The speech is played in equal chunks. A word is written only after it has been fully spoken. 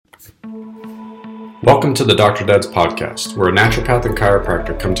Welcome to the Dr. Dad's podcast, where a naturopath and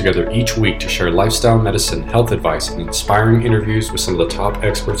chiropractor come together each week to share lifestyle medicine, health advice, and inspiring interviews with some of the top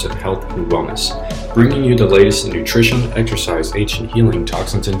experts in health and wellness, bringing you the latest in nutrition, exercise, ancient healing,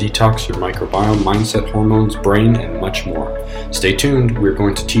 toxins and detox, your microbiome, mindset, hormones, brain, and much more. Stay tuned, we're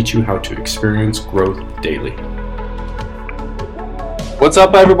going to teach you how to experience growth daily. What's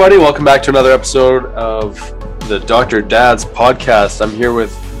up, everybody? Welcome back to another episode of the Dr. Dad's podcast. I'm here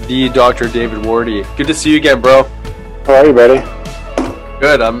with the Dr. David Wardy. Good to see you again, bro. How are you, buddy?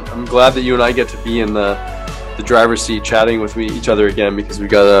 Good. I'm glad that you and I get to be in the driver's seat chatting with each other again, because we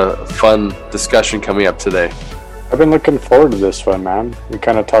got a fun discussion coming up today. I've been looking forward to this one, man. We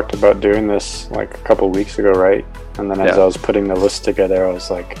kind of talked about doing this like a couple of weeks ago, right? And then as I was putting the list together, I was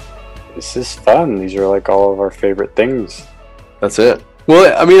like, this is fun. These are like all of our favorite things. That's it.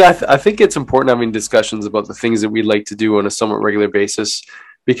 Well, I mean, I think it's important having discussions about the things that we like to do on a somewhat regular basis,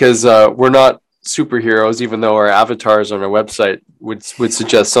 because we're not superheroes, even though our avatars on our website would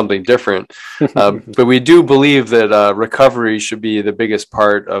suggest something different. But we do believe that recovery should be the biggest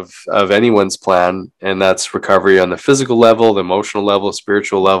part of anyone's plan, and that's recovery on the physical level, the emotional level,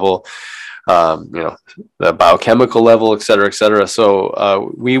 spiritual level, the biochemical level, et cetera, et cetera.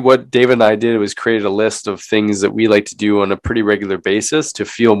 So what David and I did was create a list of things that we like to do on a pretty regular basis to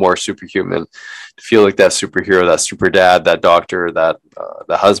feel more superhuman, to feel like that superhero, that super dad, that doctor, that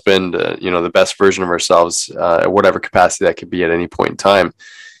the husband, the best version of ourselves, at whatever capacity that could be at any point in time.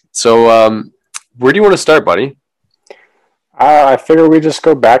 So where do you want to start, buddy? I figure we just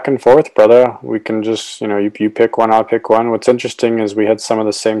go back and forth, brother. We can just, you pick one, I'll pick one. What's interesting is we had some of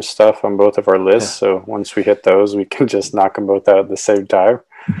the same stuff on both of our lists. Yeah. So once we hit those, we can just knock them both out at the same time.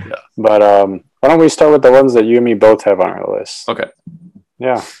 Yeah. But why don't we start with the ones that you and me both have on our list? Okay.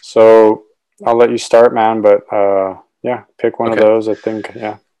 Yeah. So I'll let you start, man. But pick one of those, I think.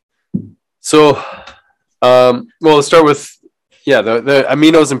 Yeah. So, let's start with, the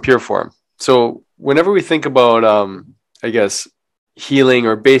aminos in pure form. So whenever we think about, healing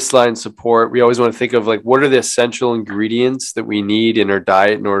or baseline support, we always want to think of like, what are the essential ingredients that we need in our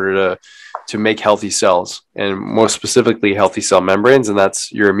diet in order to make healthy cells, and more specifically healthy cell membranes, and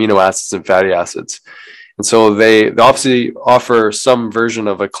that's your amino acids and fatty acids. And so they obviously offer some version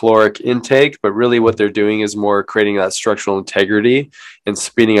of a caloric intake, but really what they're doing is more creating that structural integrity and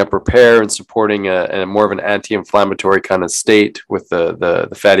speeding up repair and supporting a more of an anti-inflammatory kind of state with the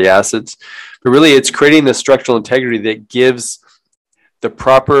fatty acids. But really, it's creating the structural integrity that gives the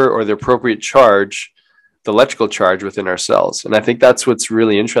proper or the appropriate charge, the electrical charge within our cells. And I think that's what's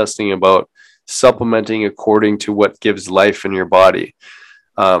really interesting about supplementing according to what gives life in your body.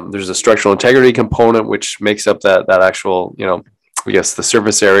 There's a structural integrity component, which makes up that actual, the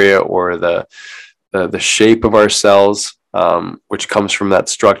surface area or the shape of our cells, which comes from that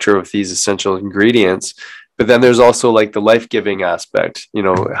structure of these essential ingredients. But then there's also like the life-giving aspect,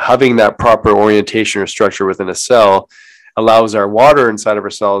 having that proper orientation or structure within a cell allows our water inside of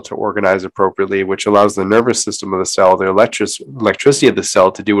our cell to organize appropriately, which allows the nervous system of the cell, the electricity of the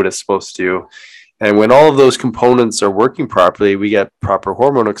cell to do what it's supposed to do. And when all of those components are working properly, we get proper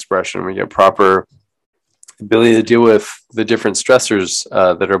hormone expression, we get proper ability to deal with the different stressors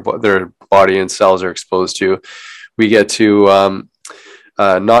that our body and cells are exposed to. We get to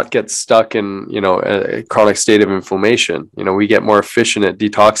not get stuck in, a chronic state of inflammation. We get more efficient at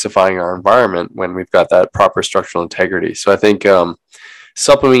detoxifying our environment when we've got that proper structural integrity. So I think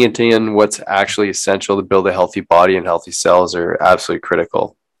supplementing in what's actually essential to build a healthy body and healthy cells are absolutely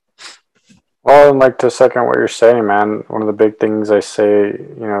critical. Well, and like to second what you're saying, man, one of the big things I say,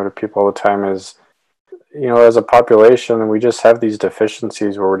 to people all the time is, as a population, we just have these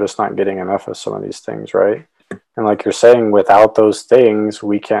deficiencies where we're just not getting enough of some of these things, right? And like you're saying, without those things,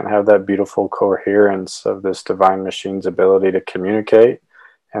 we can't have that beautiful coherence of this divine machine's ability to communicate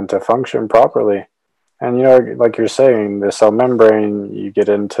and to function properly. And, like you're saying, the cell membrane, you get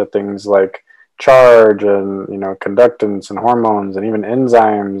into things like charge and, conductance and hormones and even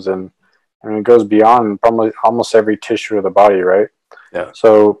enzymes. And it goes beyond probably almost every tissue of the body, right? Yeah.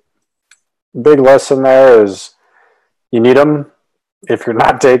 So big lesson there is you need them. If you're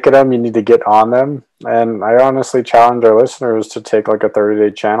not taking them, you need to get on them. And I honestly challenge our listeners to take like a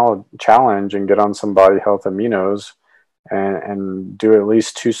 30-day challenge and get on some body health aminos and do at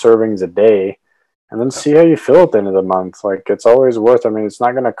least 2 servings a day, and then see how you feel at the end of the month. Like, it's always worth, it's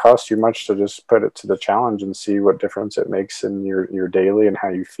not going to cost you much to just put it to the challenge and see what difference it makes in your daily and how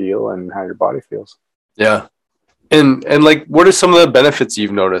you feel and how your body feels. Yeah. And like, what are some of the benefits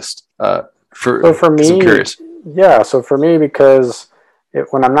you've noticed? For me, I'm curious. Yeah. So for me, because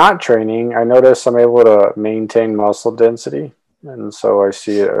when I'm not training, I notice I'm able to maintain muscle density. And so I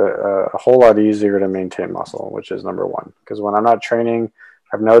see it a whole lot easier to maintain muscle, which is number one. Because when I'm not training,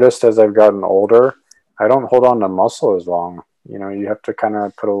 I've noticed as I've gotten older, I don't hold on to muscle as long. You know, you have to kind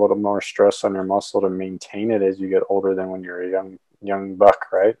of put a little more stress on your muscle to maintain it as you get older than when you're a young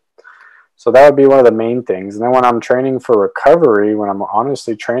buck, right? So that would be one of the main things. And then when I'm training for recovery, when I'm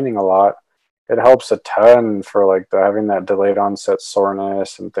honestly training a lot, it helps a ton for like having that delayed onset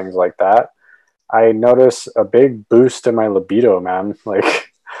soreness and things like that. I notice a big boost in my libido, man.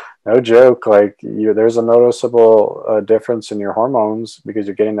 Like, no joke. Like, there's a noticeable difference in your hormones because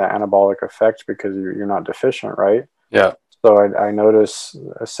you're getting that anabolic effect because you're not deficient, right? Yeah. So I notice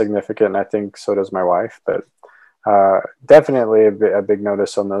a significant, and I think so does my wife, but definitely a big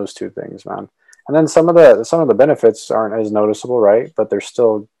notice on those two things, man. And then some of the benefits aren't as noticeable, right? But they're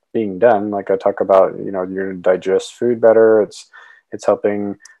still being done. Like I talk about, you know, you're gonna digest food better. It's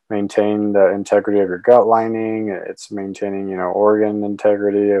helping maintain the integrity of your gut lining. It's maintaining, you know, organ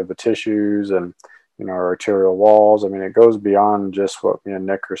integrity of the tissues and, you know, arterial walls. I mean, it goes beyond just what me and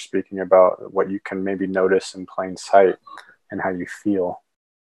Nick are speaking about, what you can maybe notice in plain sight and how you feel.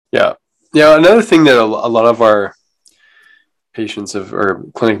 Yeah. Yeah. Another thing that a lot of our patients have, or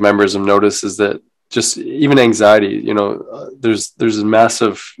clinic members have noticed is that just even anxiety, you know, there's a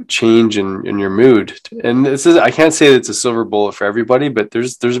massive change in your mood. And this is, I can't say that it's a silver bullet for everybody, but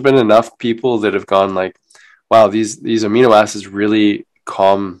there's been enough people that have gone like, wow, these amino acids really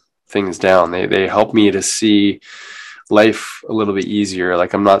calm things down. They help me to see life a little bit easier.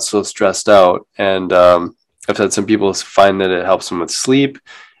 Like I'm not so stressed out. And I've had some people find that it helps them with sleep.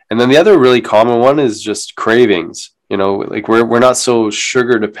 And then the other really common one is just cravings. You know, like we're not so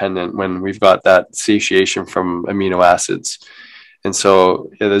sugar dependent when we've got that satiation from amino acids. And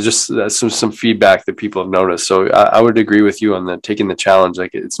so yeah, that's some feedback that people have noticed. So I would agree with you on the taking the challenge.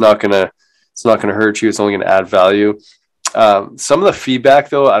 Like it's not gonna hurt you. It's only gonna add value. Some of the feedback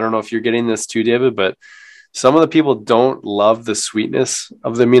though, I don't know if you're getting this too, David, but some of the people don't love the sweetness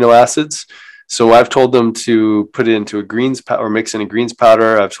of the amino acids. So I've told them to put it into a greens or mix in a greens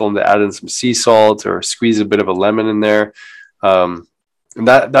powder. I've told them to add in some sea salt or squeeze a bit of a lemon in there. And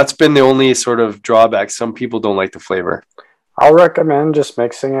that's been the only sort of drawback. Some people don't like the flavor. I'll recommend just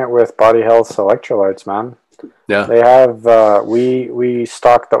mixing it with Body Health's electrolytes, man. Yeah. They have we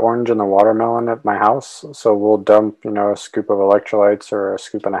stock the orange and the watermelon at my house, so we'll dump, you know, a scoop of electrolytes or a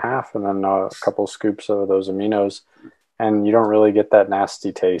scoop and a half, and then a couple scoops of those aminos, and you don't really get that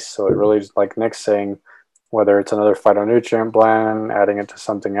nasty taste. So it really, like Nick's saying, whether it's another phytonutrient blend, adding it to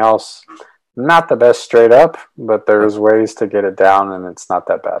something else, not the best straight up, but there's ways to get it down, and it's not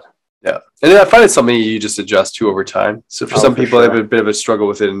that bad. Yeah. And I find it's something you just adjust to over time. So for some people, sure, they have a bit of a struggle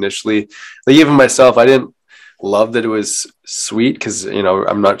with it initially. Like even myself, I didn't love that it was sweet because, you know,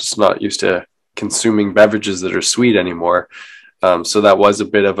 I'm not used to consuming beverages that are sweet anymore. So that was a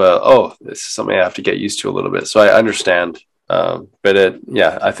bit of this is something I have to get used to a little bit. So I understand. But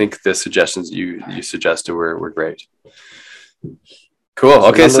I think the suggestions you suggested were great. Cool.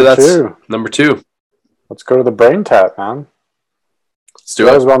 Okay. So that's number 2. Let's go to the brain tap, man.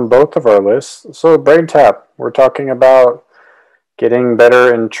 That was on both of our lists. So brain tap, we're talking about getting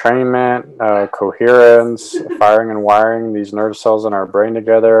better entrainment, coherence, firing and wiring these nerve cells in our brain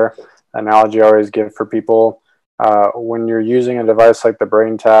together. Analogy I always give for people, when you're using a device like the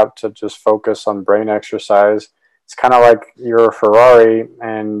brain tap to just focus on brain exercise, it's kind of like you're a Ferrari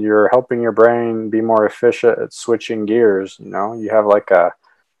and you're helping your brain be more efficient at switching gears. You know, you have like a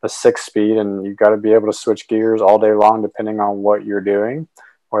 6-speed and you've got to be able to switch gears all day long depending on what you're doing,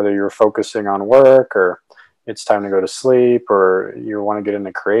 whether you're focusing on work or it's time to go to sleep or you want to get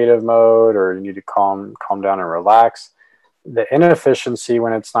into creative mode or you need to calm down and relax. The inefficiency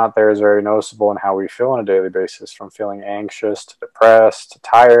when it's not there is very noticeable in how we feel on a daily basis, from feeling anxious to depressed to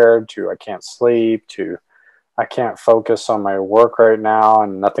tired to I can't sleep to I can't focus on my work right now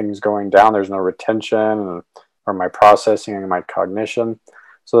and nothing's going down. There's no retention or my processing and my cognition.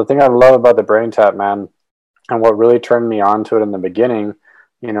 So the thing I love about the brain tap, man, and what really turned me on to it in the beginning,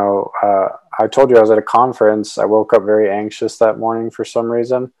 you know, I told you I was at a conference. I woke up very anxious that morning for some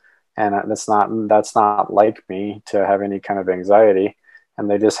reason, and that's not like me to have any kind of anxiety. And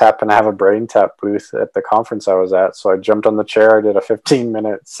they just happened to have a brain tap booth at the conference I was at. So I jumped on the chair, I did a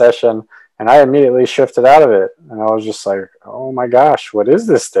 15-minute session, and I immediately shifted out of it. And I was just like, oh my gosh, what is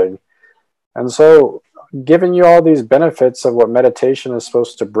this thing? And so giving you all these benefits of what meditation is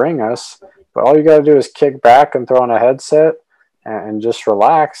supposed to bring us, but all you got to do is kick back and throw on a headset and just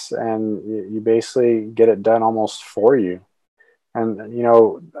relax, and you basically get it done almost for you. And, you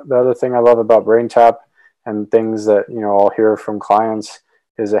know, the other thing I love about brain tap and things that, you know, I'll hear from clients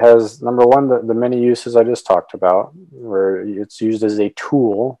is it has, number one, the many uses I just talked about, where it's used as a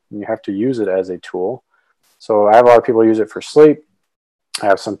tool, and you have to use it as a tool. So I have a lot of people use it for sleep. I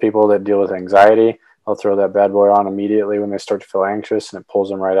have some people that deal with anxiety. They'll throw that bad boy on immediately when they start to feel anxious, and it pulls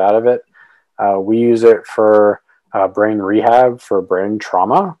them right out of it. We use it for brain rehab, for brain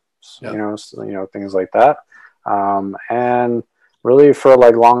trauma, things like that. And really for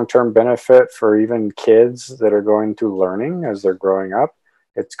like long-term benefit for even kids that are going through learning as they're growing up.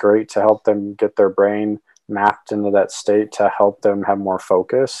 It's great to help them get their brain mapped into that state to help them have more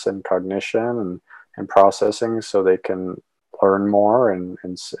focus and cognition and processing, so they can learn more and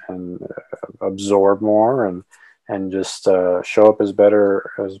absorb more and just show up as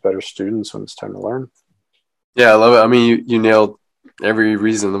better students when it's time to learn. Yeah, I love it. I mean, you nailed every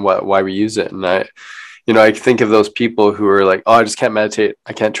reason why we use it. And I think of those people who are like, oh, I just can't meditate.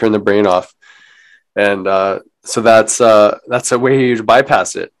 I can't turn the brain off. And so that's a way to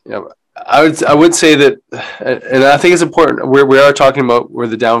bypass it. I would say that, and I think it's important. We are talking about where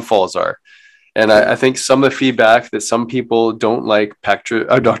the downfalls are. And I think some of the feedback that some people don't like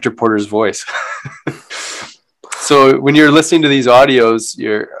Dr. Porter's voice. So when you're listening to these audios,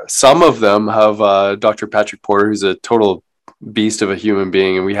 some of them have Dr. Patrick Porter, who's a total beast of a human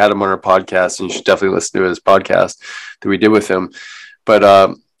being, and we had him on our podcast, and you should definitely listen to his podcast that we did with him.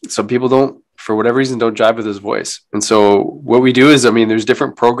 But some people don't, for whatever reason, don't jive with his voice. And so what we do is, there's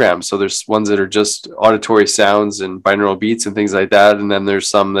different programs. So there's ones that are just auditory sounds and binaural beats and things like that. And then there's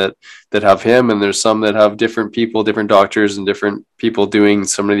some that have him, and there's some that have different people, different doctors and different people doing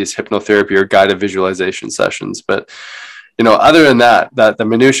some of these hypnotherapy or guided visualization sessions. But, other than that the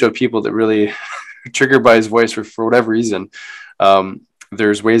minutia of people that really are triggered by his voice for whatever reason,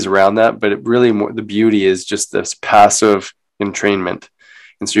 there's ways around that. But it really, the beauty is just this passive entrainment.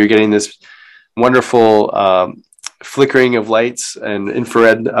 And so you're getting this wonderful flickering of lights and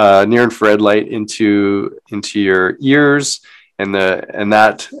near infrared light into your ears, and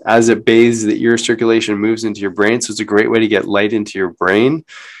that as it bathes the ear circulation moves into your brain. So it's a great way to get light into your brain.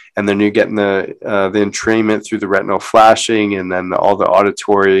 And then you're getting the entrainment through the retinal flashing, and then all the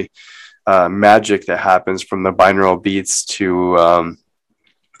auditory magic that happens from the binaural beats to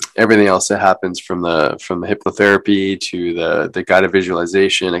everything else that happens from the hypnotherapy to the guided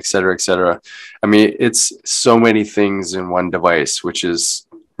visualization, et cetera, et cetera. It's so many things in one device, which is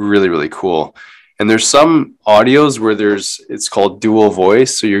really, really cool. And there's some audios where it's called dual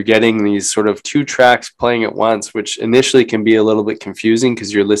voice. So you're getting these sort of two tracks playing at once, which initially can be a little bit confusing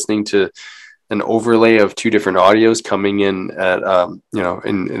because you're listening to an overlay of two different audios coming in at,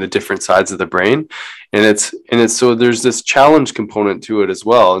 in the different sides of the brain. And it's so there's this challenge component to it as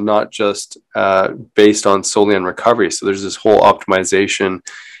well, not just based on solely on recovery. So there's this whole optimization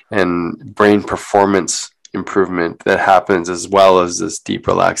and brain performance improvement that happens, as well as this deep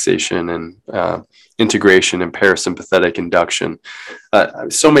relaxation and integration and parasympathetic induction.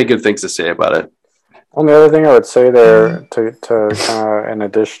 So many good things to say about it. Well, the other thing I would say there, to kind of in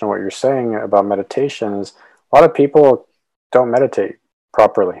addition to what you're saying about meditation, is a lot of people don't meditate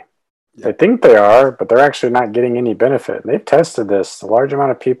properly. Yeah. They think they are, but they're actually not getting any benefit. They've tested this. The large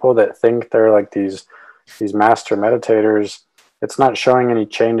amount of people that think they're like these master meditators, it's not showing any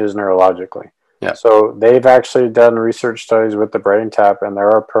changes neurologically. Yeah. So they've actually done research studies with the brain tap, and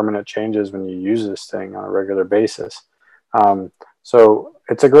there are permanent changes when you use this thing on a regular basis. So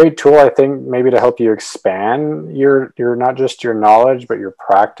it's a great tool, I think, maybe to help you expand your not just your knowledge, but your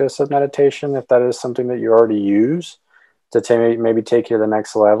practice of meditation, if that is something that you already use, to maybe take you to the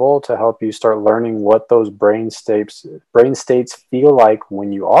next level, to help you start learning what those brain states feel like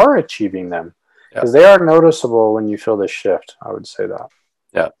when you are achieving them. Because they are noticeable when you feel this shift, I would say that.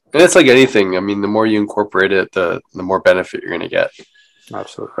 Yeah. And it's like anything. The more you incorporate it, the more benefit you're going to get.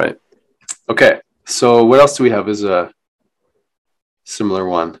 Absolutely. Right. Okay. So what else do we have as a similar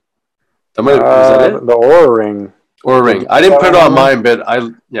one? Is that it? The Oura Ring. Oura Ring. I didn't put it on mine, but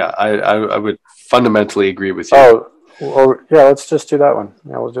I would fundamentally agree with you. Let's just do that one.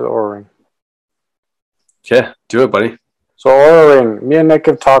 Yeah, we'll do the Oura Ring. Okay, do it, buddy. So Oura Ring, me and Nick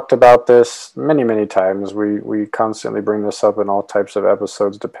have talked about this many, many times. We constantly bring this up in all types of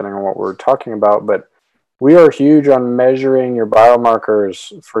episodes, depending on what we're talking about. But we are huge on measuring your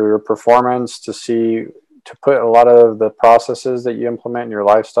biomarkers for your performance to put a lot of the processes that you implement in your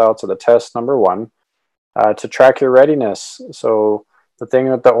lifestyle to the test, number one, to track your readiness. So the thing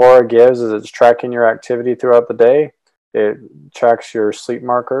that the Oura gives is it's tracking your activity throughout the day. It tracks your sleep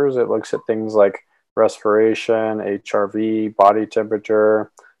markers. It looks at things like respiration, HRV, body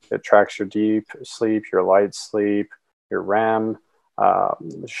temperature. It tracks your deep sleep, your light sleep, your REM.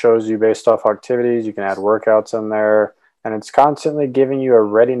 It shows you based off activities. You can add workouts in there. And it's constantly giving you a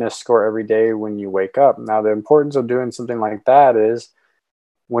readiness score every day when you wake up. Now, the importance of doing something like that is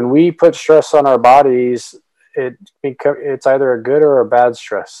when we put stress on our bodies, it's either a good or a bad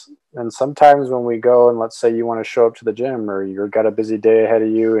stress. And sometimes when we go and let's say you want to show up to the gym or you've got a busy day ahead of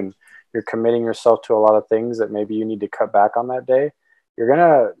you and you're committing yourself to a lot of things that maybe you need to cut back on that day, you're going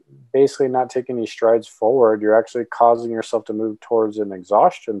to basically not take any strides forward. You're actually causing yourself to move towards an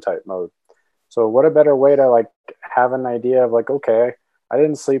exhaustion type mode. So what a better way to like have an idea of like, okay, I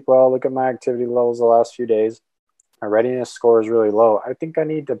didn't sleep well. Look at my activity levels the last few days. My readiness score is really low. I think I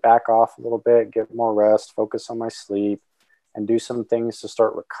need to back off a little bit, get more rest, focus on my sleep, and do some things to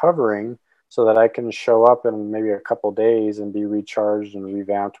start recovering so that I can show up in maybe a couple days and be recharged and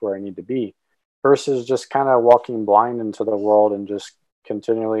revamped where I need to be, versus just kind of walking blind into the world and just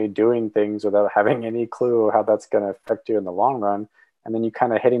continually doing things without having any clue how that's going to affect you in the long run. And then you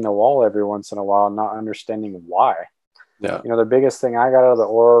kind of hitting the wall every once in a while, not understanding why. Yeah. You know, the biggest thing I got out of the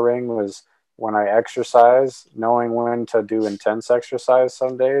Aura Ring was when I exercise, knowing when to do intense exercise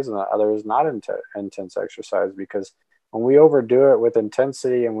some days and the others not intense exercise, because when we overdo it with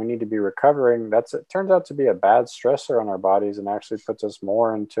intensity and we need to be recovering, it turns out to be a bad stressor on our bodies and actually puts us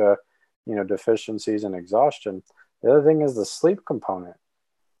more into, you know, deficiencies and exhaustion. The other thing is the sleep component.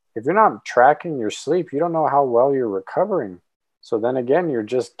 If you're not tracking your sleep, you don't know how well you're recovering. So then again, you're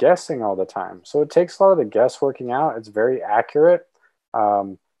just guessing all the time. So it takes a lot of the guess working out. It's very accurate.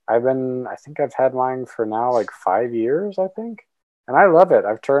 I think I've had mine for now like 5 years, I think. And I love it.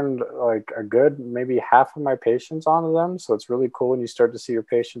 I've turned like a good, maybe half of my patients onto them. So it's really cool when you start to see your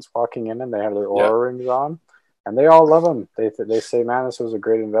patients walking in and they have their Aura rings on and they all love them. They say, man, this was a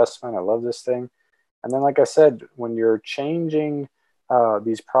great investment. I love this thing. And then, like I said, when you're changing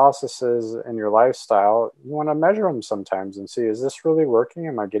these processes in your lifestyle, you want to measure them sometimes and see, is this really working?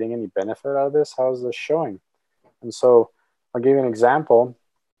 Am I getting any benefit out of this? How is this showing? And so I'll give you an example.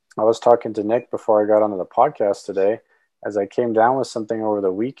 I was talking to Nick before I got onto the podcast today. As I came down with something over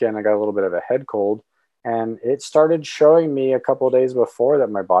the weekend, I got a little bit of a head cold, and it started showing me a couple of days before that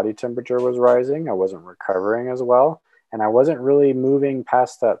my body temperature was rising. I wasn't recovering as well, and I wasn't really moving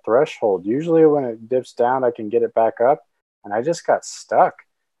past that threshold. Usually when it dips down, I can get it back up, and I just got stuck.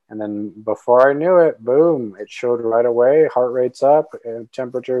 And then before I knew it, boom, it showed right away. Heart rate's up,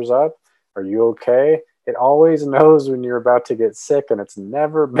 temperature's up. Are you okay? It always knows when you're about to get sick, and it's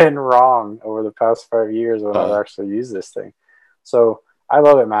never been wrong over the past 5 years when I've actually used this thing. So I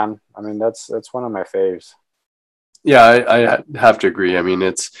love it, man. I mean, that's one of my faves. Yeah, I have to agree. I mean,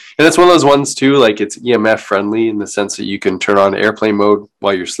 it's one of those ones too, like it's EMF friendly in the sense that you can turn on airplane mode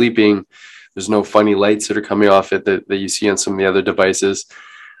while you're sleeping. There's no funny lights that are coming off it that you see on some of the other devices.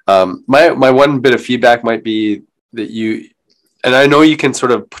 My one bit of feedback might be that and I know you can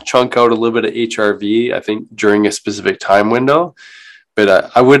sort of chunk out a little bit of HRV, I think, during a specific time window,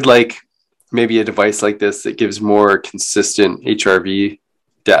 but I would like maybe a device like this that gives more consistent HRV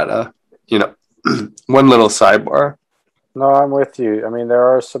data, you know, one little sidebar. No, I'm with you. I mean, there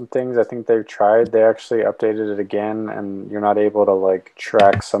are some things I think they've tried. They actually updated it again, and you're not able to like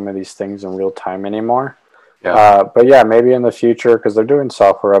track some of these things in real time anymore. Yeah. But yeah, maybe in the future, because they're doing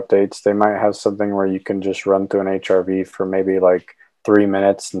software updates, they might have something where you can just run through an HRV for maybe like 3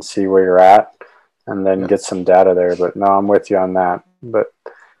 minutes and see where you're at, and then get some data there. But no, I'm with you on that. But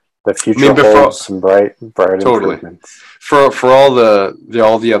the future holds some bright totally improvements. For all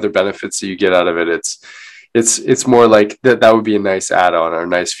the other benefits that you get out of it, it's more like that would be a nice add-on or a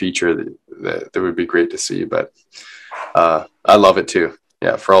nice feature that would be great to see. But I love it too.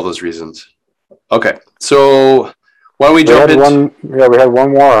 Yeah, for all those reasons. Okay, so why don't we jump into... we had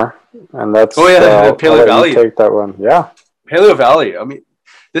one more, and that's... Oh, yeah, Paleo Valley. Take that one, yeah. Paleo Valley. I mean,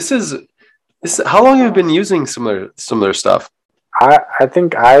 this is how long have you been using similar stuff? I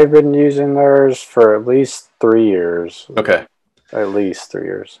think I've been using theirs for at least 3 years. Okay. At least 3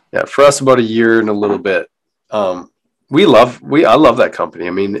 years. Yeah, for us, about a year and a little bit. I love that company.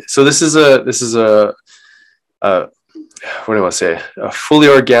 I mean, so this is a what do I want to say? A fully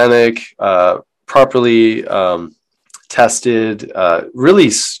organic, properly tested,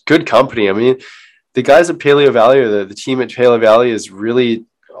 really good company. I mean, the guys at Paleo Valley, or the team at Paleo Valley, is really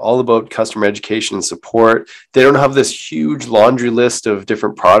all about customer education and support. They don't have this huge laundry list of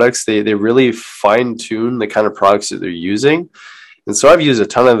different products. They really fine tune the kind of products that they're using. And so I've used a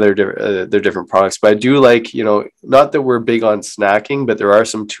ton of their different products, but I do like, you know, not that we're big on snacking, but there are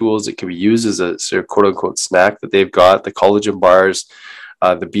some tools that can be used as a sort of quote unquote snack that they've got. The collagen bars,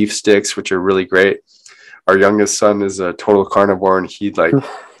 the beef sticks, which are really great. Our youngest son is a total carnivore, and he'd like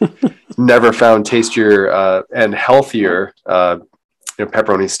never found tastier and healthier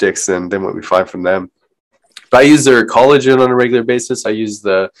pepperoni sticks than what we find from them. But I use their collagen on a regular basis. I use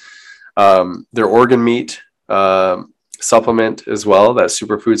their organ meat supplement as well, that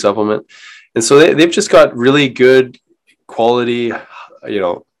superfood supplement. And so they've just got really good quality,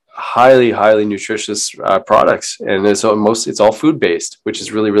 highly nutritious products. And it's all food based, which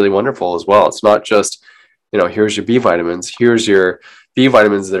is really, really wonderful as well. It's not just, here's your B vitamins. Here's your B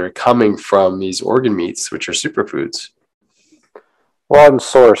vitamins that are coming from these organ meats, which are superfoods. Well, and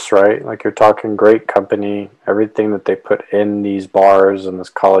source, right? Like you're talking great company, everything that they put in these bars and this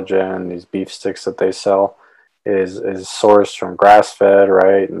collagen, these beef sticks that they sell is sourced from grass-fed,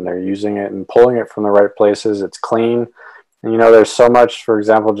 right? And they're using it and pulling it from the right places. It's clean. And, there's so much, for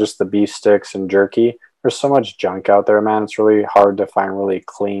example, just the beef sticks and jerky. There's so much junk out there, man. It's really hard to find really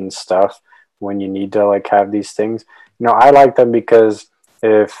clean stuff when you need to like have these things. I like them because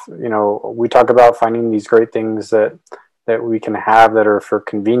if, we talk about finding these great things that we can have that are for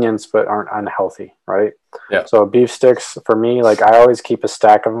convenience but aren't unhealthy, right? Yeah. So beef sticks for me, like I always keep a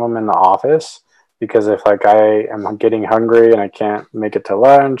stack of them in the office because if like I am getting hungry and I can't make it to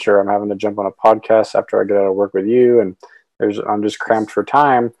lunch or I'm having to jump on a podcast after I get out of work with you and I'm just cramped for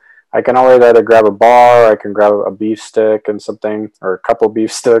time, I can always either grab a bar, I can grab a beef stick and something or a couple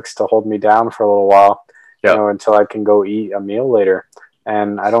beef sticks to hold me down for a little while, until I can go eat a meal later.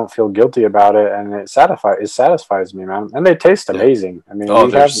 And I don't feel guilty about it, and it satisfies me, man. And they taste amazing. I mean,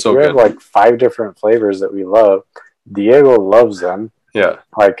 we have like 5 different flavors that we love. Diego loves them. Yeah,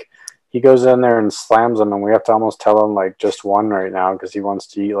 like he goes in there and slams them, and we have to almost tell him like just one right now because he wants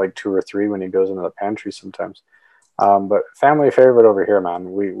to eat like 2 or 3 when he goes into the pantry sometimes. But family favorite over here,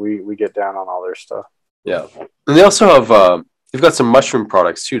 man. We get down on all their stuff. Yeah, and they also have they've got some mushroom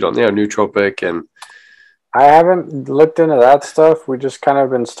products too, don't they? Nootropic and. I haven't looked into that stuff. We just kind of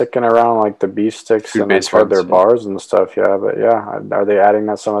been sticking around like the beef sticks and I've tried their bars and stuff. Yeah, but are they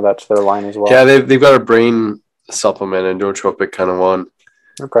adding some of that to their line as well? Yeah, they've got a brain supplement and nootropic kind of one.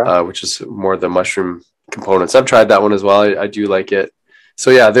 Okay. Which is more the mushroom components. I've tried that one as well. I do like it.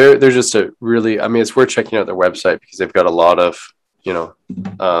 So yeah, they're just it's worth checking out their website because they've got a lot of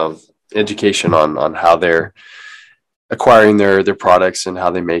education on how they're acquiring their products and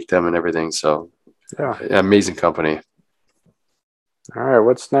how they make them and everything. So. Yeah, amazing company. All right,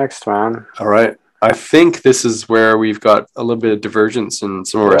 what's next, man? All right. I think this is where we've got a little bit of divergence in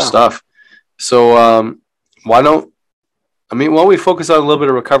some of our stuff. So why don't we focus on a little bit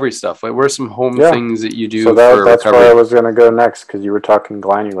of recovery stuff? Like, what are some home things that you do for recovery? That's where I was going to go next because you were talking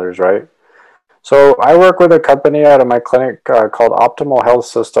glandulars, right? So I work with a company out of my clinic called Optimal Health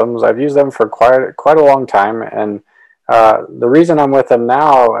Systems. I've used them for quite a long time, and the reason I'm with them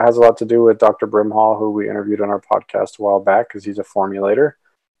now has a lot to do with Dr. Brimhall, who we interviewed on our podcast a while back because he's a formulator.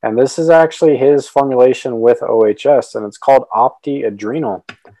 And this is actually his formulation with OHS, and it's called Opti Adrenal.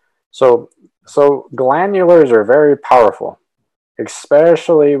 So glandulars are very powerful,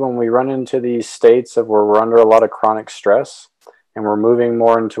 especially when we run into these states of where we're under a lot of chronic stress and we're moving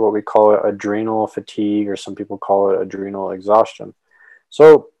more into what we call adrenal fatigue, or some people call it adrenal exhaustion.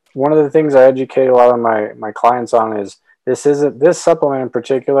 So one of the things I educate a lot of my clients on is this supplement in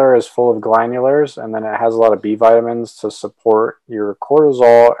particular is full of glandulars, and then it has a lot of B vitamins to support your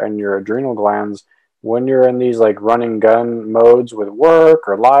cortisol and your adrenal glands when you're in these like running gun modes with work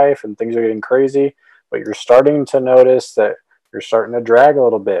or life and things are getting crazy, but you're starting to notice that you're starting to drag a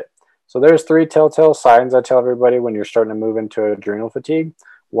little bit. So there's 3 telltale signs I tell everybody when you're starting to move into adrenal fatigue.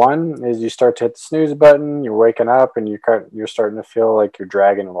 One is you start to hit the snooze button, you're waking up, and you're starting to feel like you're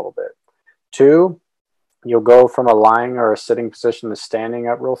dragging a little bit. 2, you'll go from a lying or a sitting position to standing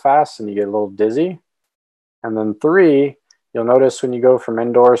up real fast, and you get a little dizzy. And then 3, you'll notice when you go from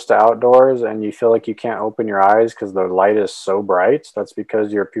indoors to outdoors, and you feel like you can't open your eyes because the light is so bright. That's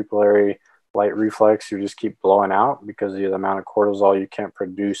because your pupillary light reflex, you just keep blowing out because of the amount of cortisol you can't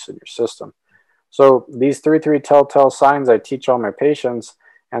produce in your system. So these 3 telltale signs I teach all my patients.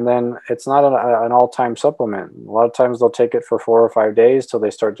 And then it's not an all-time supplement. A lot of times they'll take it for 4 or 5 days till they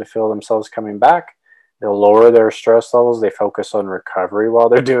start to feel themselves coming back. They'll lower their stress levels. They focus on recovery while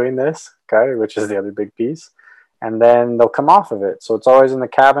they're doing this, okay, which is the other big piece. And then they'll come off of it. So it's always in the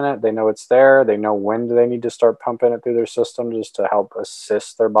cabinet. They know it's there. They know when do they need to start pumping it through their system just to help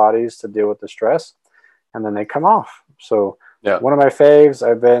assist their bodies to deal with the stress. And then they come off. So one of my faves,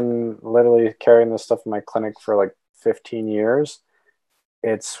 I've been literally carrying this stuff in my clinic for like 15 years.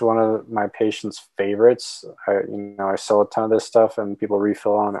 It's one of my patients' favorites. I sell a ton of this stuff and people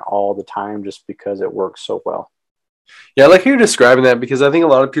refill on it all the time just because it works so well. Yeah, I like how you're describing that because I think a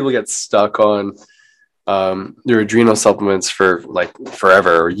lot of people get stuck on their adrenal supplements for like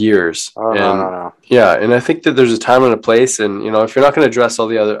forever or years. No. Yeah, and I think that there's a time and a place, and if you're not going to address all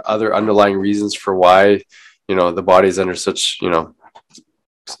the other underlying reasons for why the body's under such,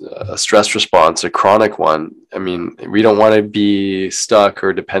 a stress response, a chronic one. I mean, we don't want to be stuck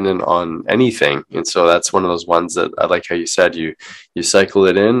or dependent on anything. And so that's one of those ones that I like how you said you cycle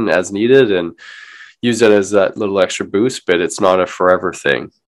it in as needed and use it as that little extra boost, but it's not a forever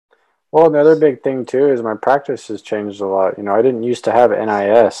thing. Well, another big thing too is my practice has changed a lot. I didn't used to have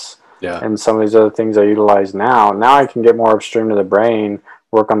NIS and some of these other things I utilize now. Now I can get more upstream to the brain,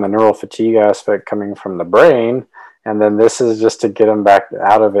 work on the neural fatigue aspect coming from the brain. And then this is just to get them back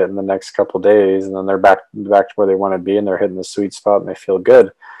out of it in the next couple of days. And then they're back to where they want to be and they're hitting the sweet spot and they feel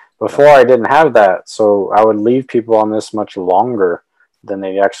good. Before I didn't have that. So I would leave people on this much longer than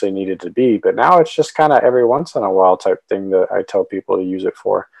they actually needed to be. But now it's just kind of every once in a while type thing that I tell people to use it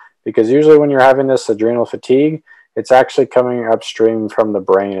for. Because usually when you're having this adrenal fatigue, it's actually coming upstream from the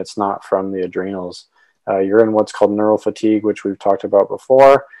brain. It's not from the adrenals. You're in what's called neural fatigue, which we've talked about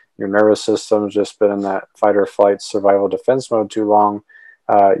before. Your nervous system's just been in that fight or flight survival defense mode too long.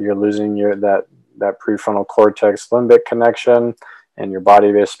 You're losing that prefrontal cortex limbic connection, and your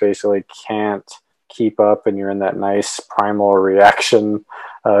body just basically can't keep up, and you're in that nice primal reaction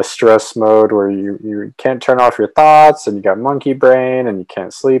stress mode where you can't turn off your thoughts, and you got monkey brain, and you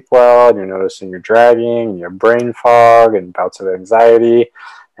can't sleep well, and you're noticing you're dragging, and you have brain fog and bouts of anxiety,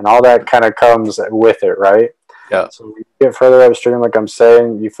 and all that kind of comes with it, right? Yeah. So you get further upstream, like I'm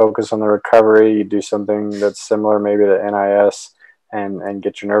saying, you focus on the recovery, you do something that's similar maybe to NIS and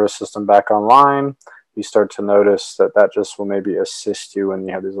get your nervous system back online. You start to notice that just will maybe assist you when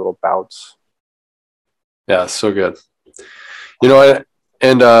you have these little bouts. Yeah, so good. I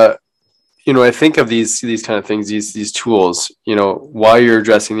think of these kind of things, these tools, while you're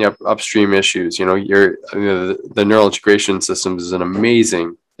addressing the upstream issues, the neural integration system is an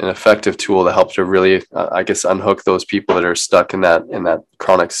amazing and effective tool to help to really, unhook those people that are stuck in that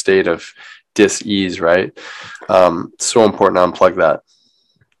chronic state of dis-ease, right? So important to unplug that.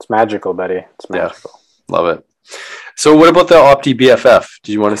 It's magical, Betty. It's magical. Yeah, love it. So what about the Opti BFF?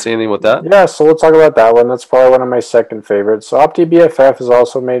 Did you want to say anything about that? Yeah, so we'll talk about that one. That's probably one of my second favorites. So Opti BFF is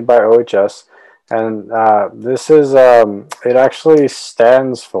also made by OHS. And this is, it actually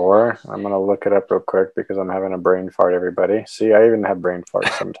stands for, I'm going to look it up real quick because I'm having a brain fart, everybody. See, I even have brain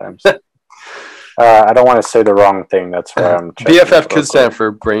farts sometimes. I don't want to say the wrong thing. That's why I'm checking. BFF could stand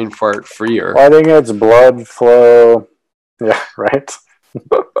for brain fart freer. Well, I think it's blood flow. Yeah, right?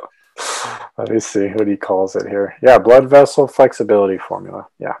 Let me see what he calls it here. Yeah, blood vessel flexibility formula.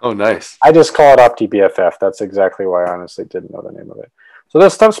 Yeah. Oh, nice. I just call it Opti BFF. That's exactly why I honestly didn't know the name of it. So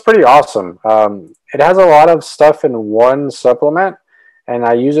this stuff's pretty awesome. It has a lot of stuff in one supplement, and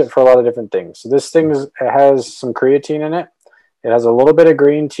I use it for a lot of different things. So this thing it has some creatine in it. It has a little bit of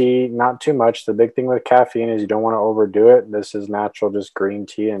green tea, not too much. The big thing with caffeine is you don't want to overdo it. This is natural, just green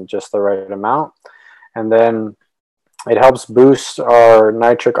tea and just the right amount. And then it helps boost our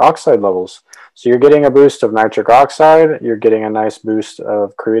nitric oxide levels. So you're getting a boost of nitric oxide. You're getting a nice boost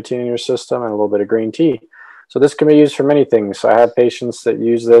of creatine in your system and a little bit of green tea. So this can be used for many things. So I have patients that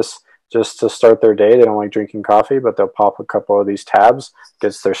use this just to start their day. They don't like drinking coffee, but they'll pop a couple of these tabs,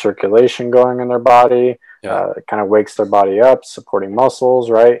 gets their circulation going in their body. Yeah. It kind of wakes their body up, supporting muscles,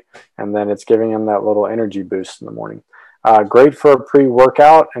 right? And then it's giving them that little energy boost in the morning. Great for a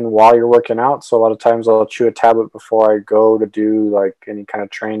pre-workout and while you're working out. So a lot of times I'll chew a tablet before I go to do like any kind of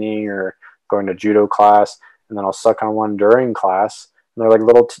training or going to judo class, and then I'll suck on one during class. And they're like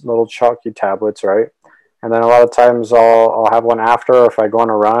little chalky tablets, right? And then a lot of times I'll have one after, or if I go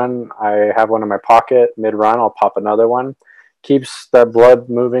on a run, I have one in my pocket. Mid-run, I'll pop another one. Keeps that blood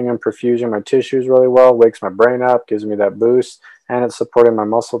moving and perfusing my tissues really well, wakes my brain up, gives me that boost, and it's supporting my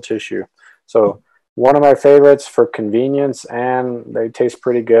muscle tissue. So one of my favorites for convenience, and they taste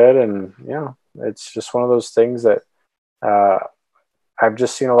pretty good. And, it's just one of those things that I've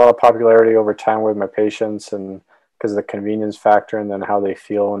just seen a lot of popularity over time with my patients, and because of the convenience factor and then how they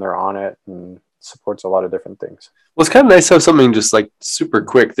feel when they're on it, and supports a lot of different things. Well, it's kind of nice to have something just like super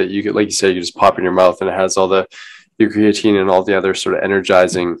quick that you could, like you said, you just pop in your mouth and it has all your creatine and all the other sort of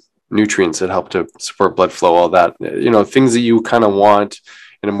energizing nutrients that help to support blood flow, all that, things that you kind of want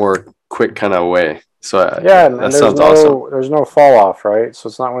in a more quick kind of way. So that sounds awesome. There's no fall off, right? So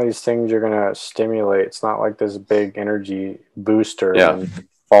it's not one of these things you're going to stimulate. It's not like this big energy booster and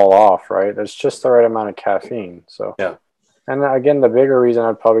fall off, right? There's just the right amount of caffeine. So yeah. And again, the bigger reason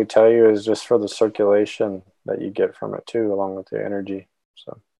I'd probably tell you is just for the circulation that you get from it too, along with the energy.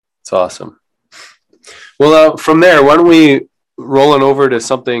 So it's awesome. Well, from there, why don't we roll on over to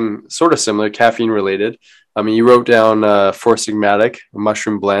something sort of similar, caffeine related? I mean, you wrote down Four Sigmatic, a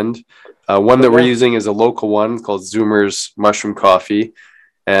mushroom blend. One that we're using is a local one called Zoomer's Mushroom Coffee.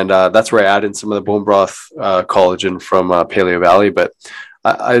 And that's where I add in some of the bone broth collagen from Paleo Valley. But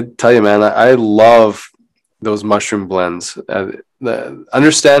I tell you, man, I love those mushroom blends. The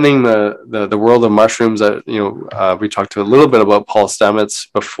understanding the world of mushrooms. That we talked to a little bit about Paul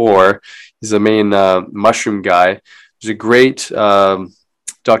Stamets before. He's the main mushroom guy. There's a great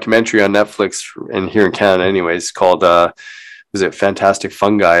documentary on Netflix, and here in Canada, anyways, called was it Fantastic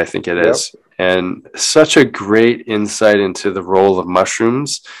Fungi? I think it is. And such a great insight into the role of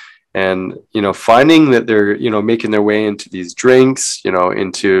mushrooms, and finding that they're making their way into these drinks,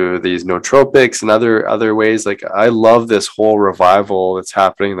 into these nootropics and other ways. Like, I love this whole revival that's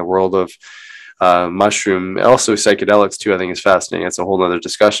happening in the world of mushroom, and also psychedelics too. I think is fascinating. It's a whole other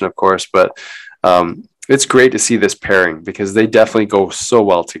discussion, of course, but it's great to see this pairing because they definitely go so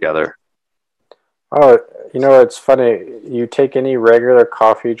well together. Oh, it's funny. You take any regular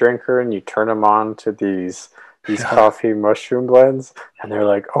coffee drinker and you turn them on to these coffee mushroom blends, and they're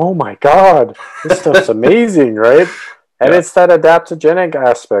like, "Oh my God, this stuff's amazing!" Right? And it's that adaptogenic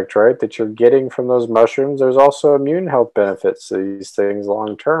aspect, right, that you're getting from those mushrooms. There's also immune health benefits to these things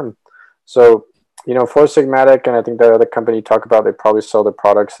long term. So, Four Sigmatic, and I think that other company you talk about, they probably sell the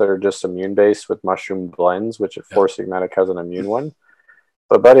products that are just immune based with mushroom blends, which Four Sigmatic has an immune one.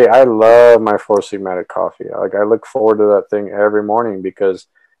 But buddy, I love my Four Sigmatic coffee. Like, I look forward to that thing every morning because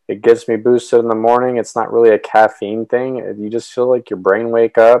it gets me boosted in the morning. It's not really a caffeine thing. You just feel like your brain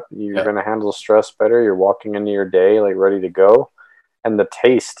wake up. You're going to handle stress better. You're walking into your day like ready to go. And the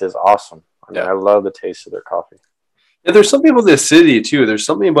taste is awesome. I mean, I love the taste of their coffee. Yeah, there's some people with acidity too. There's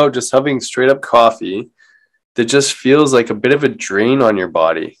something about just having straight up coffee that just feels like a bit of a drain on your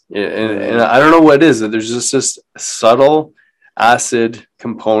body. And I don't know what it is. There's just this subtle acid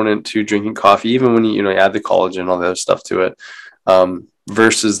component to drinking coffee, even when you add the collagen, all the other stuff to it,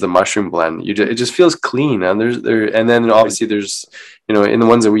 versus the mushroom blend. It just feels clean. And and then obviously there's, in the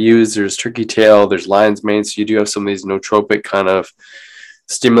ones that we use, there's turkey tail, there's lion's mane. So you do have some of these nootropic kind of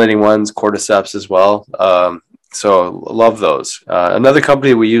stimulating ones, cordyceps as well. So love those. Another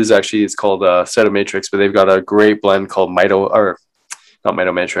company we use actually is called Cytomatrix, but they've got a great blend called not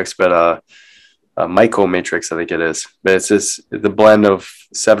Mitomatrix, but Mycomatrix, I think it is. But it's just the blend of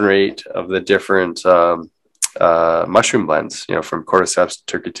 7 or 8 of the different mushroom blends, from cordyceps,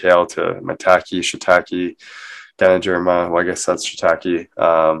 turkey tail to maitake, shiitake, ganoderma. Well, I guess that's shiitake.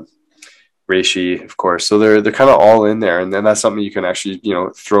 Reishi, of course. So they're kind of all in there, and then that's something you can actually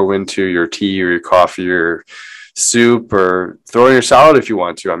throw into your tea or your coffee or soup, or throw in your salad if you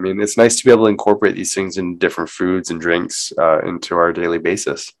want to. I mean, it's nice to be able to incorporate these things in different foods and drinks into our daily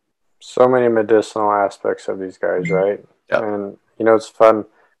basis. So many medicinal aspects of these guys, right? Yeah. And it's fun.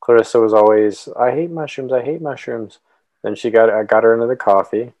 Clarissa was always, I hate mushrooms. Then I got her into the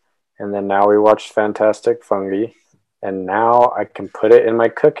coffee, and then now we watched Fantastic Fungi. And now I can put it in my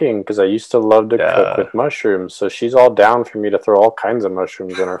cooking because I used to love to cook with mushrooms. So she's all down for me to throw all kinds of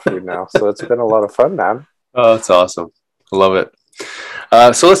mushrooms in our food now. So it's been a lot of fun, man. Oh, that's awesome. I love it.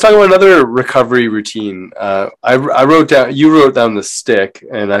 So let's talk about another recovery routine. You wrote down the stick,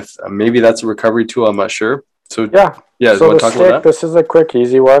 and maybe that's a recovery tool. I'm not sure. So so the stick, this is a quick,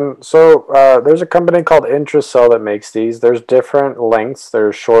 easy one. So there's a company called Intracell that makes these. There's different lengths.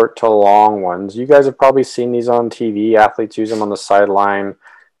 There's short to long ones. You guys have probably seen these on TV. Athletes use them on the sideline,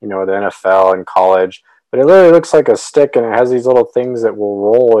 the NFL and college. But it literally looks like a stick, and it has these little things that will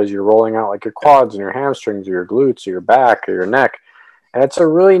roll as you're rolling out, like your quads and your hamstrings or your glutes or your back or your neck. And it's a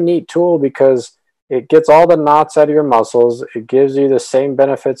really neat tool because it gets all the knots out of your muscles. It gives you the same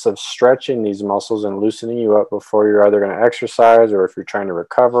benefits of stretching these muscles and loosening you up before you're either going to exercise, or if you're trying to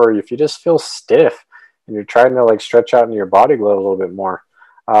recover, or if you just feel stiff and you're trying to stretch out into your body glove a little bit more.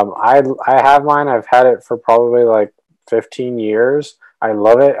 I have mine. I've had it for probably 15 years. I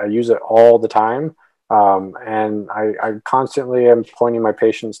love it. I use it all the time. And I constantly am pointing my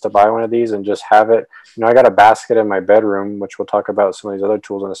patients to buy one of these and just have it. I got a basket in my bedroom, which we'll talk about some of these other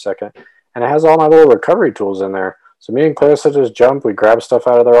tools in a second. And it has all my little recovery tools in there. So me and Clarissa just jump. We grab stuff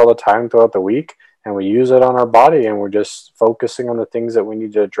out of there all the time throughout the week, and we use it on our body. And we're just focusing on the things that we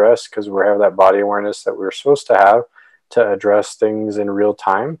need to address because we have that body awareness that we're supposed to have to address things in real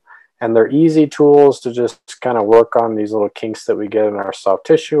time. And they're easy tools to just kind of work on these little kinks that we get in our soft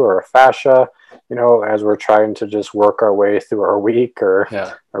tissue or our fascia, as we're trying to just work our way through our week or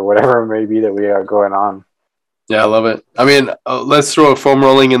whatever it may be that we have going on. Yeah, I love it. I mean, let's throw a foam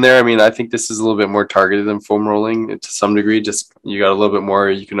rolling in there. I mean, I think this is a little bit more targeted than foam rolling to some degree. Just you got a little bit more.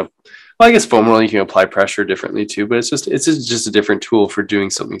 I guess foam rolling you can apply pressure differently too, but it's just a different tool for doing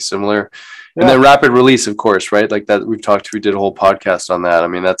something similar. Yeah. And then rapid release, of course, right? Like that we did a whole podcast on that. I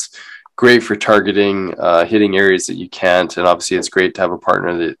mean, that's great for targeting, hitting areas that you can't. And obviously it's great to have a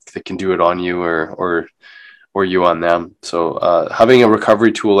partner that can do it on you or you on them. So having a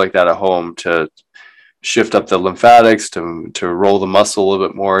recovery tool like that at home to shift up the lymphatics, to roll the muscle a little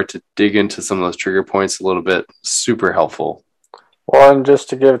bit more, to dig into some of those trigger points a little bit, super helpful. Well, and just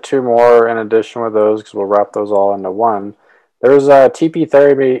to give two more in addition with those, because we'll wrap those all into one. There's TP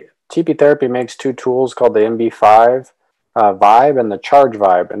therapy. TP therapy makes two tools called the MB5 Vibe and the Charge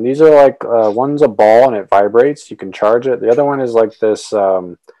Vibe, and these are like one's a ball and it vibrates. You can charge it. The other one is like this.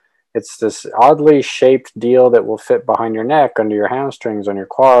 It's this oddly shaped deal that will fit behind your neck, under your hamstrings, on your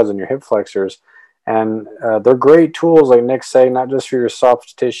quads, and your hip flexors. And they're great tools, like Nick's saying, not just for your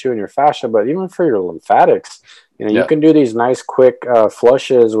soft tissue and your fascia, but even for your lymphatics. You know, you can do these nice quick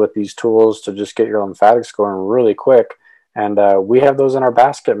flushes with these tools to just get your lymphatics going really quick. And we have those in our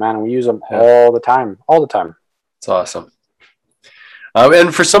basket, man, and we use them all the time. It's awesome.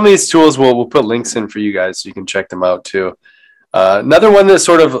 And for some of these tools, we'll put links in for you guys so you can check them out too. Another one that's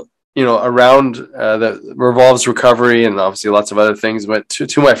sort of, around that revolves recovery and obviously lots of other things, but two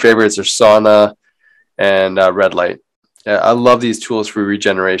of my favorites are sauna and red light. I love these tools for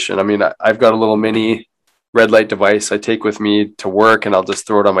regeneration. I mean, I've got a little mini red light device I take with me to work, and I'll just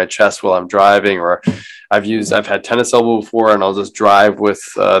throw it on my chest while I'm driving, or I've had tennis elbow before, and I'll just drive with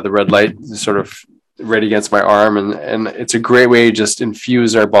the red light sort of right against my arm, and it's a great way to just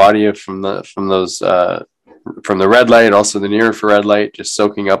infuse our body from the red light, also the near infrared light, just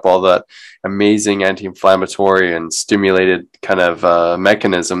soaking up all that amazing anti-inflammatory and stimulated kind of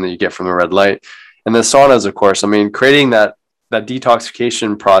mechanism that you get from the red light. And the saunas, of course, I mean, creating that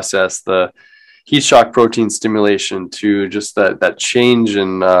detoxification process, the heat shock protein stimulation to just that change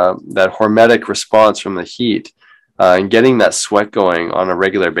in that hormetic response from the heat, and getting that sweat going on a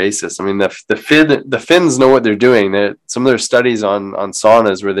regular basis. I mean, the Finns know what they're doing. Some of their studies on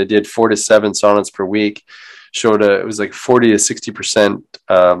saunas, where they did 4 to 7 saunas per week, showed it was like 40 to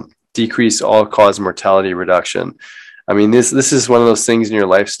 60% decrease all-cause mortality reduction. I mean, this is one of those things in your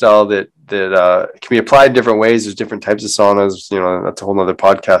lifestyle that can be applied different ways. There's different types of saunas. That's a whole nother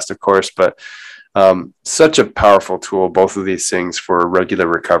podcast, of course, but such a powerful tool, both of these things for regular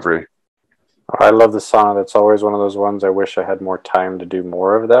recovery. I love the sauna. That's always one of those ones I wish I had more time to do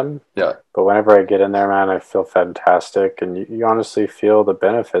more of them. Yeah. But whenever I get in there, man, I feel fantastic. And you honestly feel the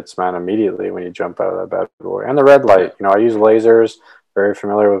benefits, man, immediately when you jump out of that bad boy. And the red light, I use lasers, very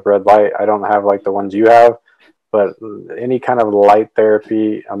familiar with red light. I don't have like the ones you have, but any kind of light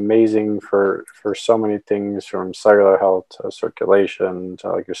therapy, amazing for so many things, from cellular health to circulation to,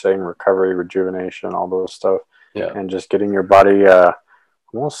 like you're saying, recovery, rejuvenation, all those stuff. Yeah. And just getting your body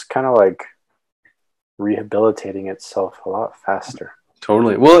almost kind of like rehabilitating itself a lot faster.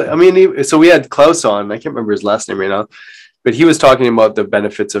 Totally. Well, I mean, so we had Klaus on, I can't remember his last name right now, but he was talking about the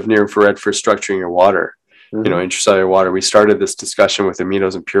benefits of near infrared for structuring your water, intracellular water. We started this discussion with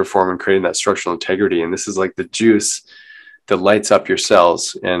aminos in pure form and creating that structural integrity. And this is like the juice that lights up your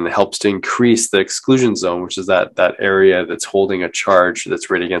cells and helps to increase the exclusion zone, which is that area that's holding a charge that's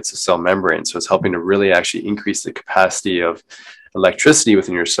right against the cell membrane. So it's helping to really actually increase the capacity of electricity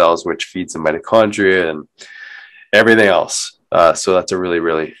within your cells, which feeds the mitochondria and everything else. So that's a really,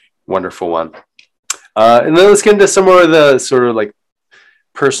 really wonderful one. And then let's get into some more of the sort of like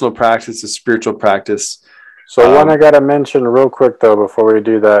personal practice, the spiritual practice. So one I got to mention real quick, though, before we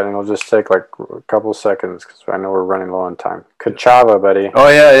do that, and it'll just take like a couple seconds because I know we're running low on time. Kachava, buddy. Oh,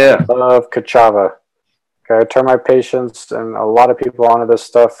 yeah. Love Kachava. Okay, I turn my patients and a lot of people onto this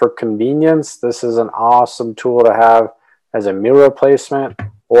stuff for convenience. This is an awesome tool to have as a meal replacement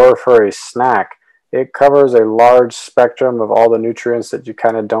or for a snack. It covers a large spectrum of all the nutrients that you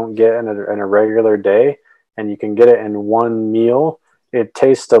kind of don't get in a regular day, and you can get it in one meal. It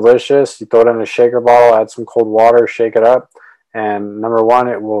tastes delicious. You throw it in a shaker bottle, add some cold water, shake it up, and number one,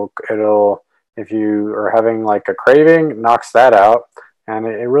 it'll if you are having like a craving, knocks that out, and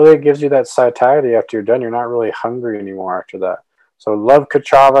it really gives you that satiety after you're done. You're not really hungry anymore after that. So love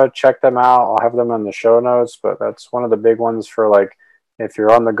Kachava. Check them out. I'll have them in the show notes, but that's one of the big ones for like if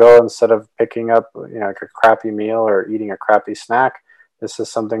you're on the go instead of picking up like a crappy meal or eating a crappy snack. This is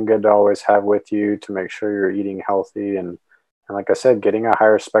something good to always have with you to make sure you're eating healthy and like I said, getting a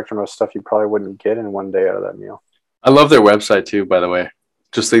higher spectrum of stuff you probably wouldn't get in one day out of that meal. I love their website too, by the way.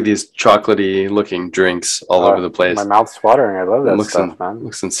 Just like these chocolatey looking drinks all over the place. My mouth's watering. I love that stuff, man.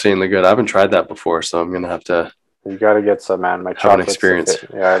 Looks insanely good. I haven't tried that before, so I'm going to have to. You got to get some, man. My chocolate experience.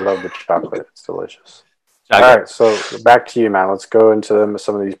 Yeah, I love the chocolate. It's delicious. All right, so back to you, man. Let's go into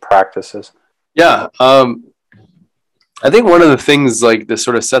some of these practices. Yeah, I think one of the things like that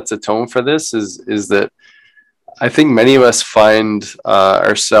sort of sets a tone for this is that I think many of us find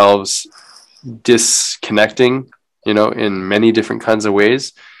ourselves disconnecting, in many different kinds of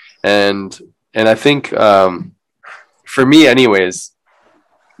ways. And I think, for me anyways,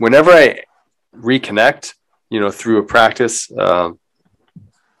 whenever I reconnect, through a practice,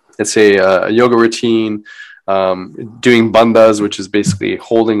 let's say a yoga routine, doing bandhas, which is basically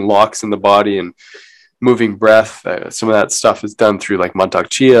holding locks in the body and moving breath. Some of that stuff is done through like Mantak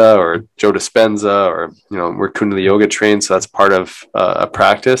Chia or Joe Dispenza, or, we're Kundalini yoga trained. So that's part of a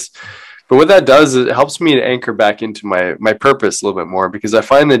practice. But what that does is it helps me to anchor back into my purpose a little bit more, because I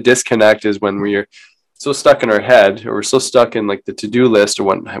find the disconnect is when we're so stuck in our head, or we're so stuck in like the to-do list or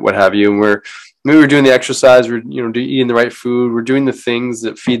what have you. And we're doing the exercise, we're, eating the right food, we're doing the things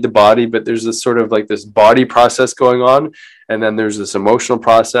that feed the body, but there's this sort of like this body process going on. And then there's this emotional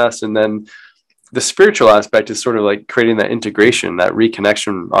process. And then the spiritual aspect is sort of like creating that integration, that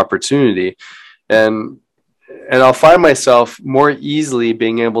reconnection opportunity. And I'll find myself more easily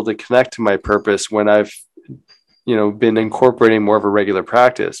being able to connect to my purpose when I've, been incorporating more of a regular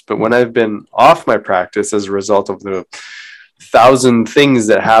practice. But when I've been off my practice as a result of the 1,000 things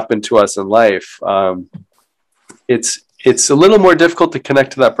that happen to us in life, it's a little more difficult to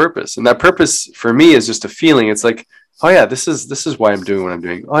connect to that purpose. And that purpose for me is just a feeling. It's like, oh yeah, this is why I'm doing what I'm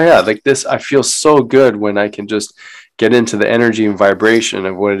doing. Oh yeah, like this, I feel so good when I can just get into the energy and vibration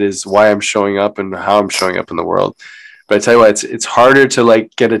of what it is, why I'm showing up and how I'm showing up in the world. But I tell you what, it's harder to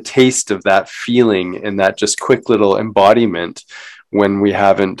like get a taste of that feeling and that just quick little embodiment when we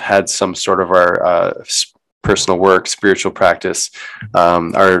haven't had some sort of our personal work, spiritual practice,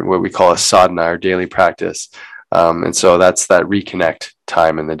 our what we call a sadhana, our daily practice. And so that's that reconnect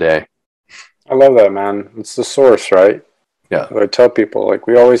time in the day. I love that, man. It's the source, right? Yeah. I tell people, like,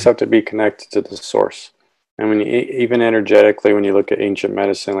 we always have to be connected to the source. And when you, even energetically, when you look at ancient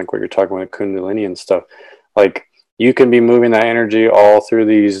medicine, like what you're talking about, Kundalini and stuff, like you can be moving that energy all through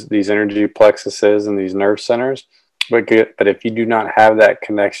these energy plexuses and these nerve centers. But if you do not have that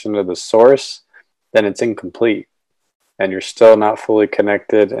connection to the source, then it's incomplete. And you're still not fully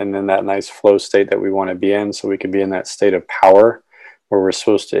connected and in that nice flow state that we want to be in, so we can be in that state of power where we're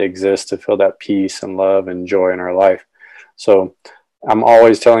supposed to exist, to feel that peace and love and joy in our life. So I'm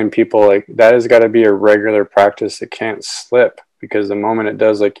always telling people, like, that has got to be a regular practice. It can't slip, because the moment it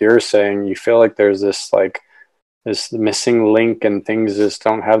does, like you're saying, you feel like there's this missing link and things just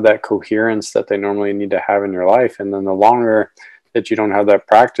don't have that coherence that they normally need to have in your life. And then the longer that you don't have that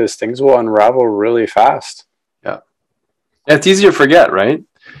practice, things will unravel really fast. Yeah. It's easy to forget, right?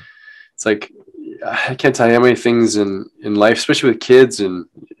 It's like, I can't tell you how many things in life, especially with kids and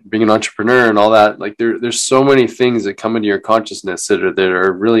being an entrepreneur and all that. Like there's so many things that come into your consciousness that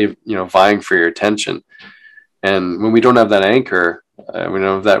are really, vying for your attention. And when we don't have that anchor, we don't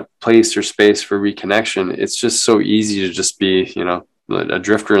have that place or space for reconnection, it's just so easy to just be, a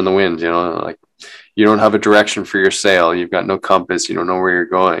drifter in the wind, like you don't have a direction for your sail. You've got no compass. You don't know where you're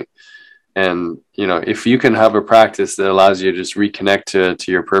going. And, if you can have a practice that allows you to just reconnect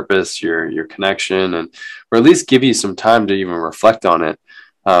to your purpose, your connection, and, or at least give you some time to even reflect on it.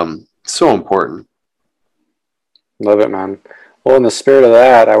 So important. Love it, man. Well, in the spirit of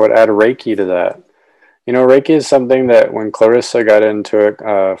that, I would add Reiki to that. Reiki is something that when Clarissa got into it,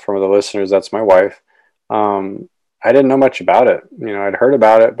 from the listeners, that's my wife. I didn't know much about it. I'd heard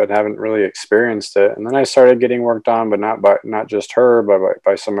about it, but haven't really experienced it. And then I started getting worked on, but not just her, but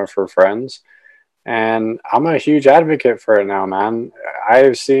by some of her friends. And I'm a huge advocate for it now, man.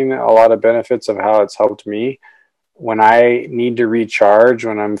 I've seen a lot of benefits of how it's helped me. When I need to recharge,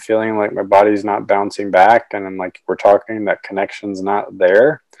 when I'm feeling like my body's not bouncing back, and I'm like, we're talking, that connection's not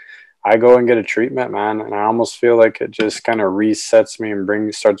there, I go and get a treatment, man. And I almost feel like it just kind of resets me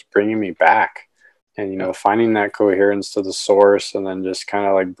and starts bringing me back. And, finding that coherence to the source, and then just kind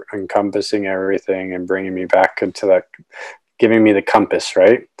of like encompassing everything and bringing me back into that, giving me the compass,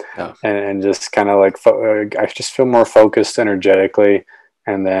 right? Yeah. And just kind of like, I just feel more focused energetically.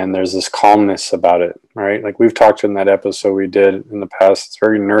 And then there's this calmness about it, right? Like we've talked in that episode we did in the past, it's a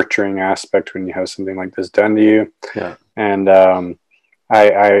very nurturing aspect when you have something like this done to you. Yeah. And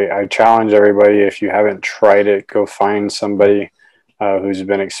I challenge everybody, if you haven't tried it, go find somebody who's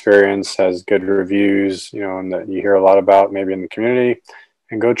been experienced, has good reviews, and that you hear a lot about maybe in the community,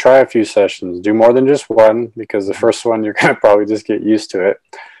 and go try a few sessions. Do more than just one, because the first one you're going to probably just get used to it,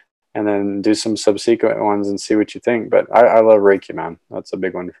 and then do some subsequent ones and see what you think. But I love Reiki, man. That's a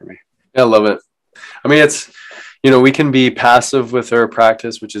big one for me. Yeah, I love it. I mean, it's, we can be passive with our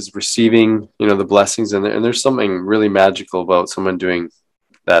practice, which is receiving, the blessings, and there's something really magical about someone doing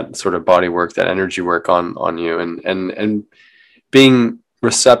that sort of body work, that energy work on you, and being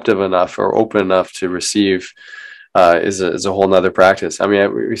receptive enough or open enough to receive is a whole nother practice. I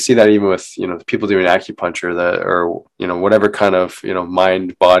mean, we see that even with, people doing acupuncture or, whatever kind of,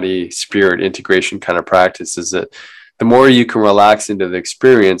 mind, body, spirit integration kind of practice, is that the more you can relax into the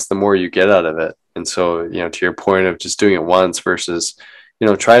experience, the more you get out of it. And so, to your point of just doing it once versus,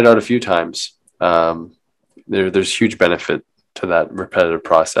 try it out a few times. There's huge benefit to that repetitive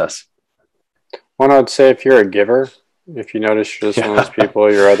process. One, I would say if you're a giver, if you notice you're just one of those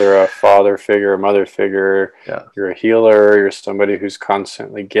people, you're either a father figure, a mother figure, you're a healer, you're somebody who's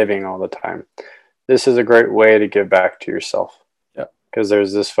constantly giving all the time. This is a great way to give back to yourself. Because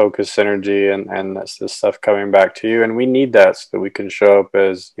there's this focused energy and that's this stuff coming back to you. And we need that so that we can show up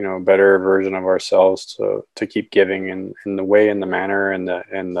as, a better version of ourselves to keep giving in the way and the manner and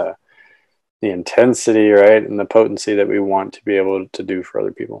the intensity, right? And the potency that we want to be able to do for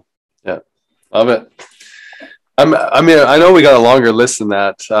other people. Yeah. Love it. I mean, I know we got a longer list than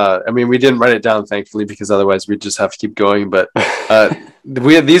that. We didn't write it down, thankfully, because otherwise we'd just have to keep going. But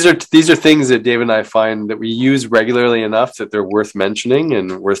these are things that Dave and I find that we use regularly enough that they're worth mentioning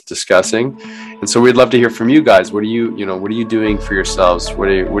and worth discussing. And so we'd love to hear from you guys. What are you doing for yourselves? What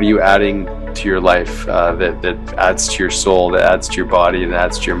are you adding to your life that adds to your soul, that adds to your body, and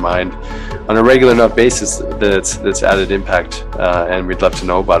adds to your mind on a regular enough basis that's added impact? And we'd love to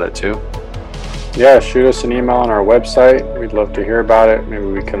know about it too. Yeah, shoot us an email on our website. We'd love to hear about it. Maybe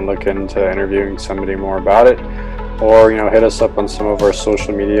we can look into interviewing somebody more about it. Or, hit us up on some of our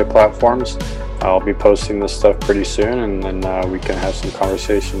social media platforms. I'll be posting this stuff pretty soon, and then we can have some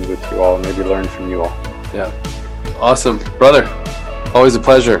conversations with you all and maybe learn from you all. Yeah. Awesome. Brother, always a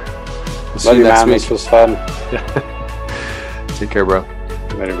pleasure. We'll see you next week. This was fun. Take care, bro.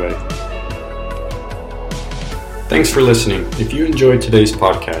 Later, buddy. Thanks for listening. If you enjoyed today's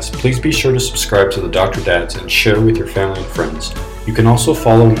podcast, please be sure to subscribe to the Dr. Dads and share with your family and friends. You can also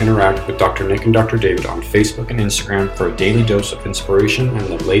follow and interact with Dr. Nick and Dr. David on Facebook and Instagram for a daily dose of inspiration and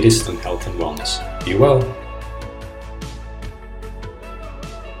the latest in health and wellness. Be well.